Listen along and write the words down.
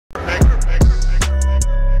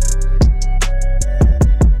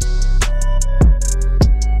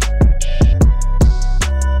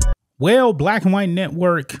Well, Black and White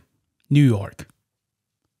Network, New York.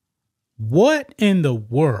 What in the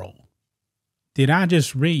world did I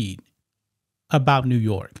just read about New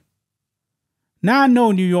York? Now, I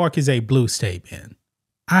know New York is a blue state, man.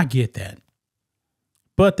 I get that.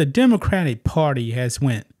 But the Democratic Party has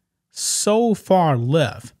went so far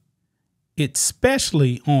left,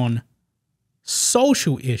 especially on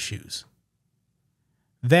social issues,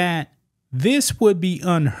 that this would be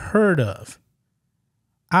unheard of,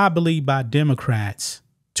 I believe, by Democrats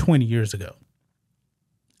 20 years ago.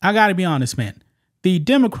 I got to be honest, man. The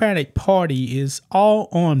Democratic Party is all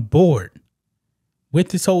on board with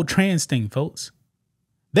this whole trans thing, folks.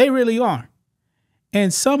 They really are.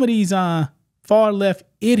 And some of these far left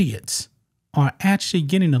idiots are actually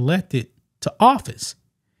getting elected to office.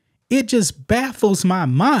 It just baffles my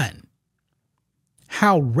mind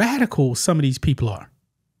how radical some of these people are.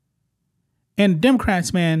 And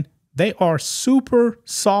Democrats, man, they are super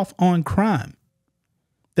soft on crime.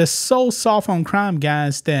 They're so soft on crime,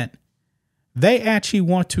 guys, that they actually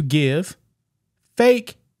want to give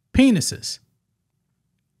fake penises.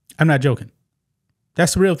 I'm not joking.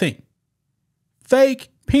 That's the real thing. Fake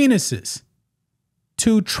penises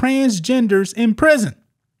to transgenders in prison.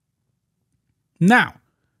 Now,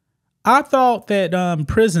 I thought that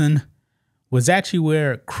prison was actually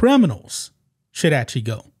where criminals should actually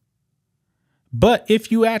go. But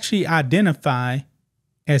if you actually identify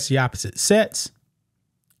as the opposite sex,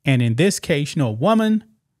 and in this case, a woman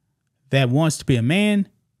that wants to be a man,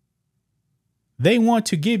 they want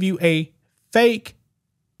to give you a fake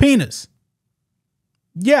penis.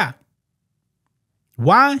 Yeah.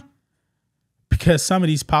 Why? Because some of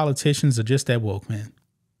these politicians are just that woke, man.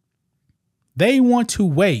 They want to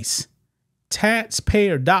waste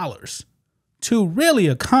taxpayer dollars to really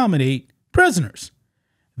accommodate prisoners.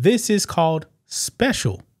 This is called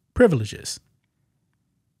special privileges.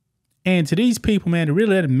 And to these people, man, it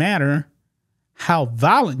really doesn't matter how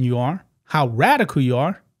violent you are, how radical you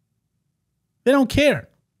are. They don't care.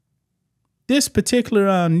 This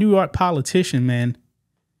particular New York politician, man,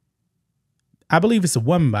 I believe it's a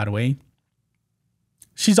woman, by the way.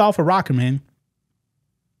 She's off her rocker, man.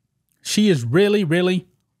 She is really, really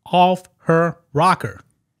off her rocker.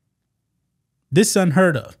 This is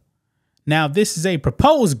unheard of. Now, this is a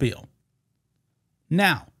proposed bill.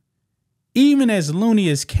 Now, even as loony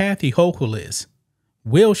as Kathy Hochul is,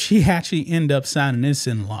 will she actually end up signing this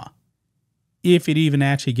in law? If it even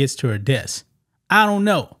actually gets to her desk? I don't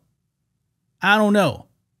know.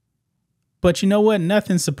 But you know what?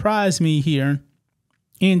 Nothing surprised me here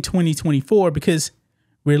in 2024 because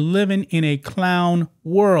we're living in a clown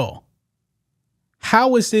world.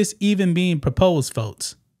 How is this even being proposed,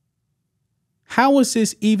 folks? How is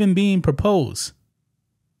this even being proposed?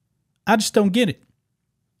 I just don't get it.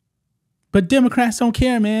 But Democrats don't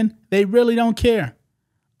care, man. They really don't care.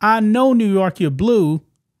 I know New York, you're blue,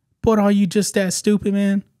 but are you just that stupid,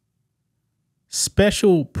 man?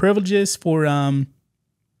 Special privileges for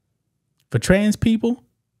trans people?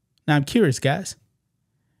 Now, I'm curious, guys.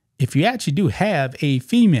 If you actually do have a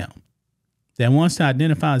female that wants to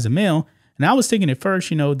identify as a male, and I was thinking at first,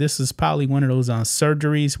 this is probably one of those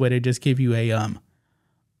surgeries where they just give you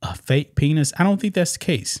a fake penis. I don't think that's the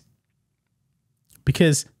case.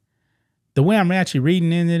 Because the way I'm actually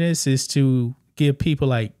reading into this is to give people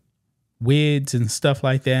like wigs and stuff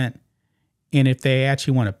like that. And if they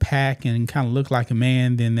actually want to pack and kind of look like a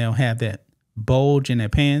man, then they'll have that bulge in their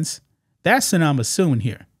pants. That's what I'm assuming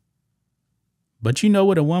here. But you know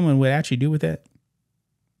what a woman would actually do with that?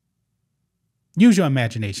 Use your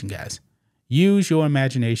imagination, guys. Use your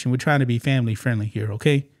imagination. We're trying to be family friendly here,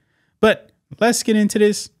 okay? But let's get into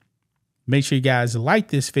this. Make sure you guys like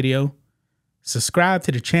this video, subscribe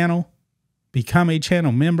to the channel, become a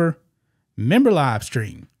channel member, live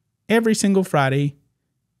stream every single Friday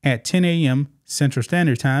at 10 a.m. Central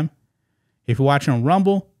Standard Time. If you're watching on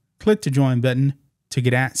Rumble, click the join button to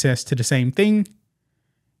get access to the same thing.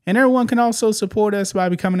 And everyone can also support us by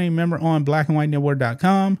becoming a member on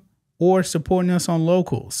blackandwhitenetwork.com or supporting us on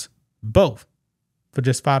Locals, both for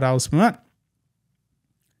just $5 per month.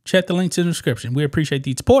 Check the links in the description. We appreciate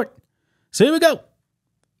the support. So here we go.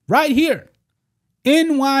 Right here.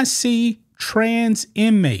 NYC trans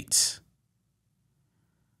inmates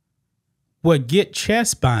would get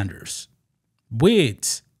chest binders,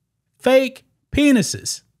 wigs, fake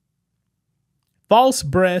penises, false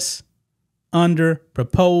breasts under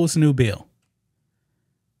proposed new bill.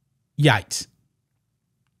 Yikes.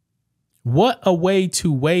 What a way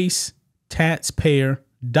to waste taxpayer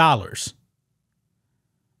dollars.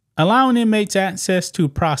 Allowing inmates access to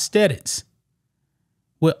prosthetics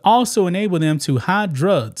will also enable them to hide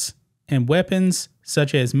drugs and weapons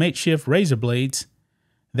such as makeshift razor blades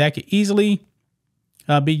that could easily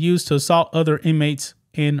be used to assault other inmates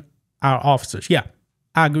and our officers. Yeah,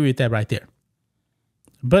 I agree with that right there.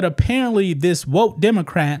 But apparently this woke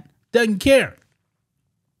Democrat doesn't care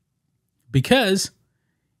because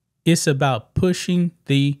it's about pushing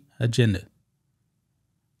the agenda.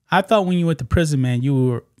 I thought when you went to prison, man,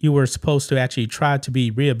 you were supposed to actually try to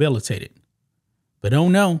be rehabilitated. But oh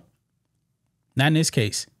no, not in this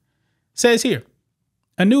case. It says here,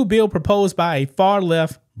 a new bill proposed by a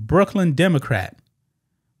far-left Brooklyn Democrat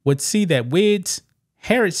would see that wigs,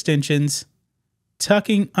 hair extensions,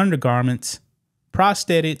 tucking undergarments,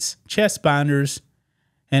 prosthetics, chest binders,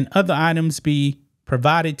 and other items be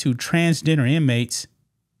provided to transgender inmates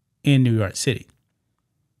in New York City.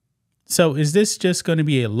 So is this just going to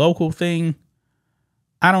be a local thing?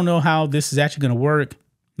 I don't know how this is actually going to work.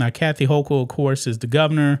 Now, Kathy Hochul, of course, is the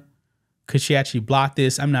governor. Could she actually block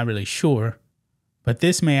this? I'm not really sure. But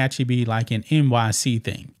this may actually be like an NYC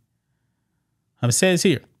thing. It says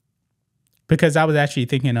here, because I was actually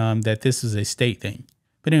thinking that this is a state thing.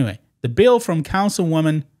 But anyway, the bill from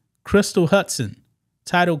Councilwoman Crystal Hudson,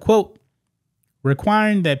 titled, quote,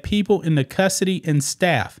 requiring that people in the custody and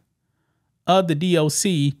staff of the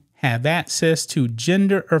DOC have access to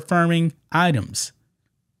gender-affirming items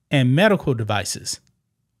and medical devices.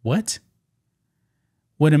 What?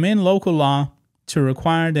 Would amend local law to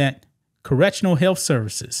require that correctional health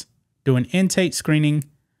services, during intake screening,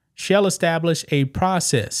 shall establish a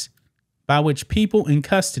process by which people in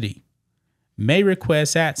custody may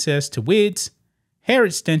request access to wigs, hair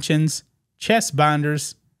extensions, chest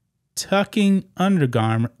binders, tucking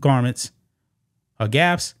undergarments, or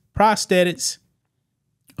gaps, prosthetics,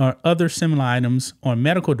 or other similar items or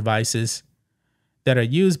medical devices that are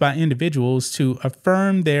used by individuals to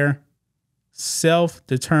affirm their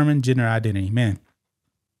self-determined gender identity. Man.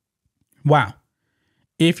 Wow.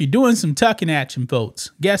 If you're doing some tucking action,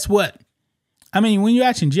 folks, guess what? I mean, when you're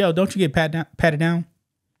actually in jail, don't you get patted down?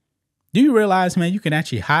 Do you realize, man, you can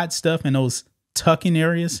actually hide stuff in those tucking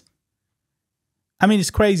areas? I mean,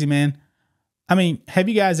 it's crazy, man. I mean, have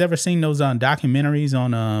you guys ever seen those documentaries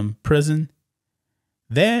on prison?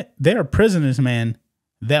 There are prisoners, man,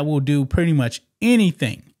 that will do pretty much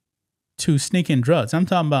anything to sneak in drugs. I'm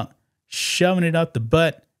talking about shoving it up the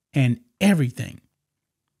butt and everything.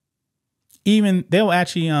 Even they'll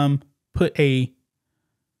actually put a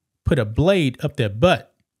blade up their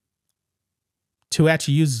butt to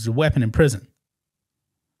actually use as a weapon in prison.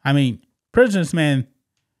 I mean, prisoners, man,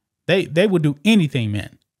 they will do anything,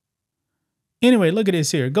 man. Anyway, look at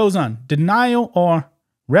this here. It goes on. Denial or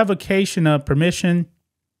revocation of permission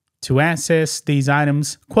to access these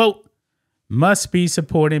items, quote, must be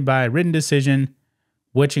supported by a written decision,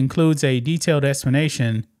 which includes a detailed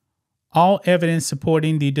explanation, all evidence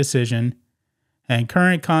supporting the decision, and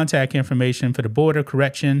current contact information for the Board of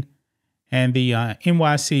Correction and the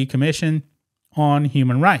NYC Commission on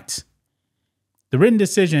Human Rights. The written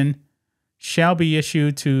decision shall be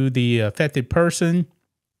issued to the affected person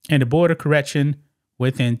and the Board of Correction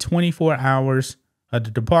within 24 hours of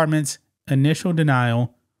the department's initial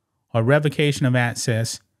denial or revocation of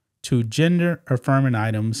access to gender-affirming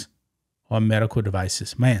items or medical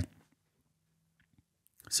devices. Man.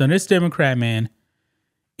 So this Democrat, man,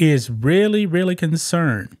 is really, really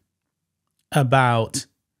concerned about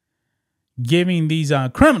giving these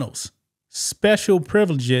criminals special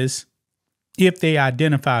privileges if they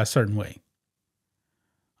identify a certain way.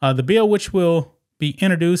 The bill, which will be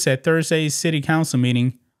introduced at Thursday's City Council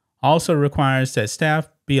meeting, also requires that staff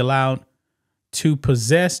be allowed to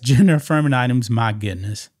possess gender-affirming items, my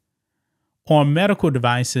goodness, or medical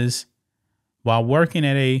devices while working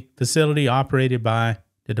at a facility operated by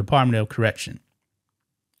the Department of Correction.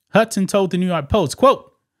 Hudson told the New York Post,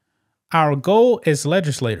 quote, our goal as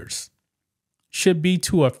legislators should be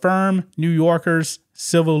to affirm New Yorkers'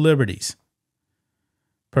 civil liberties,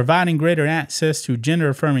 providing greater access to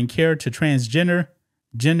gender-affirming care to transgender,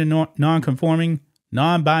 gender non-conforming,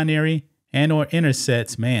 non-binary, and or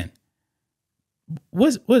intersex. Man,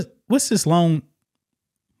 what's this long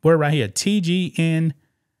word right here? TGNCNBI?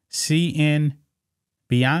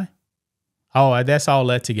 Oh, that's all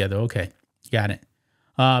that together. Okay, got it.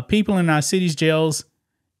 People in our city's jails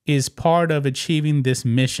is part of achieving this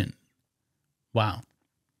mission. Wow.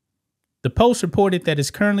 The Post reported that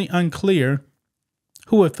it's currently unclear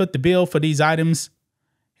who would foot the bill for these items,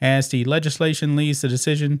 as the legislation leaves the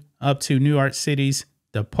decision up to New York City's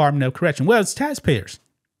Department of Correction. Well, it's taxpayers.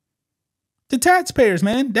 The taxpayers,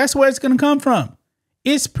 man. That's where it's going to come from.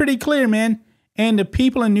 It's pretty clear, man. And the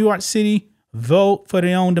people in New York City vote for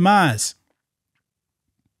their own demise.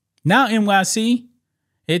 Now NYC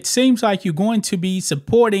it seems like you're going to be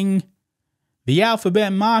supporting the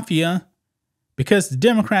alphabet mafia because the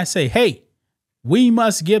Democrats say, hey, we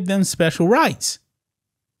must give them special rights.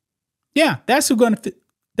 Yeah, that's who's going to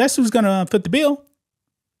foot the bill.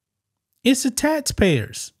 It's the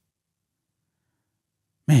taxpayers.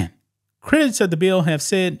 Man, critics of the bill have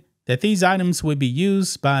said that these items would be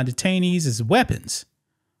used by detainees as weapons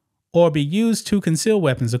or be used to conceal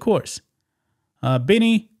weapons, of course.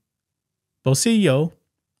 Benny Bosio,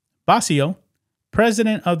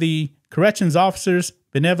 president of the Corrections Officers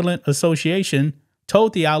Benevolent Association,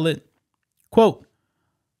 told the outlet, quote,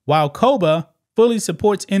 while COBA fully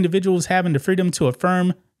supports individuals having the freedom to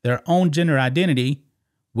affirm their own gender identity,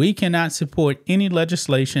 we cannot support any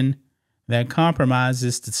legislation that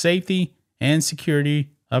compromises the safety and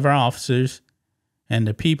security of our officers and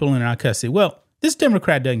the people in our custody. Well, this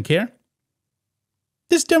Democrat doesn't care.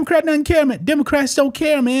 This Democrat doesn't care, man. Democrats don't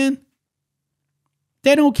care, man.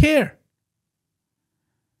 They don't care.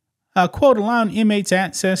 Quote, allowing inmates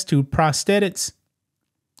access to prosthetics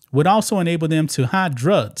would also enable them to hide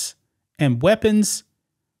drugs and weapons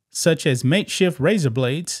such as makeshift razor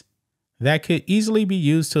blades that could easily be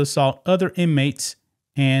used to assault other inmates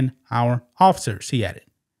and our officers, he added.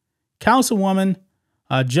 Councilwoman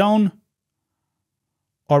Joan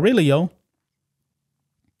Aureola,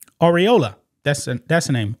 that's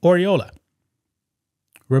the name, Aureola,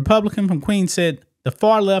 Republican from Queens, said the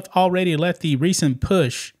far left already left the recent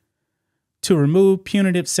push to remove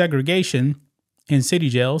punitive segregation in city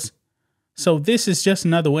jails. So this is just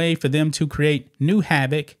another way for them to create new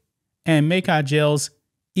havoc and make our jails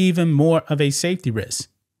even more of a safety risk,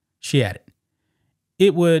 she added.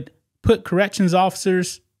 It would put corrections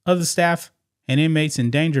officers, other staff, and inmates in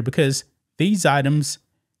danger because these items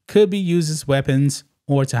could be used as weapons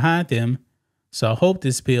or to hide them. So I hope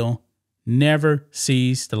this bill never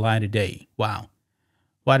sees the light of day. Wow.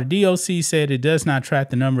 While the DOC said it does not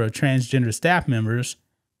track the number of transgender staff members,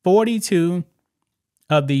 42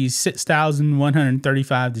 of the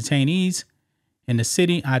 6,135 detainees in the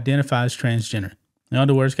city identify as transgender. In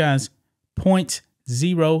other words, guys,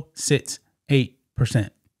 0.068%.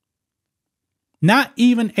 Not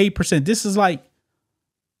even 8%. This is like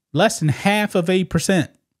less than half of 8%.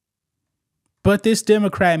 But this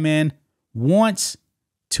Democrat, man, wants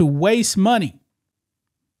to waste money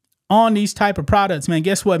on these type of products, man.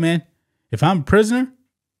 Guess what, man? If I'm a prisoner,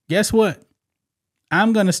 guess what?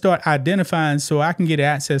 I'm going to start identifying so I can get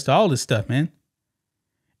access to all this stuff, man.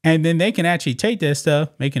 And then they can actually take that stuff,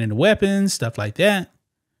 make it into weapons, stuff like that.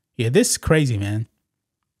 Yeah, this is crazy, man.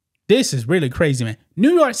 This is really crazy, man.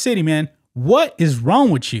 New York City, man, what is wrong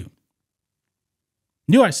with you?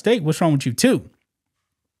 New York State, what's wrong with you too?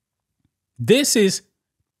 This is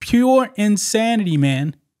pure insanity,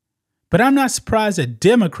 man. But I'm not surprised that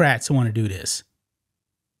Democrats want to do this.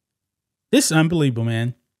 This is unbelievable,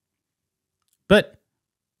 man. But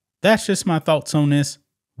that's just my thoughts on this.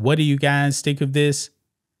 What do you guys think of this?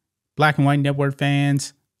 Black and White Network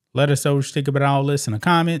fans, let us know what you think about all this in the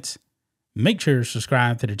comments. Make sure to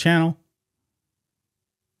subscribe to the channel.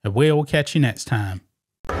 And we'll catch you next time.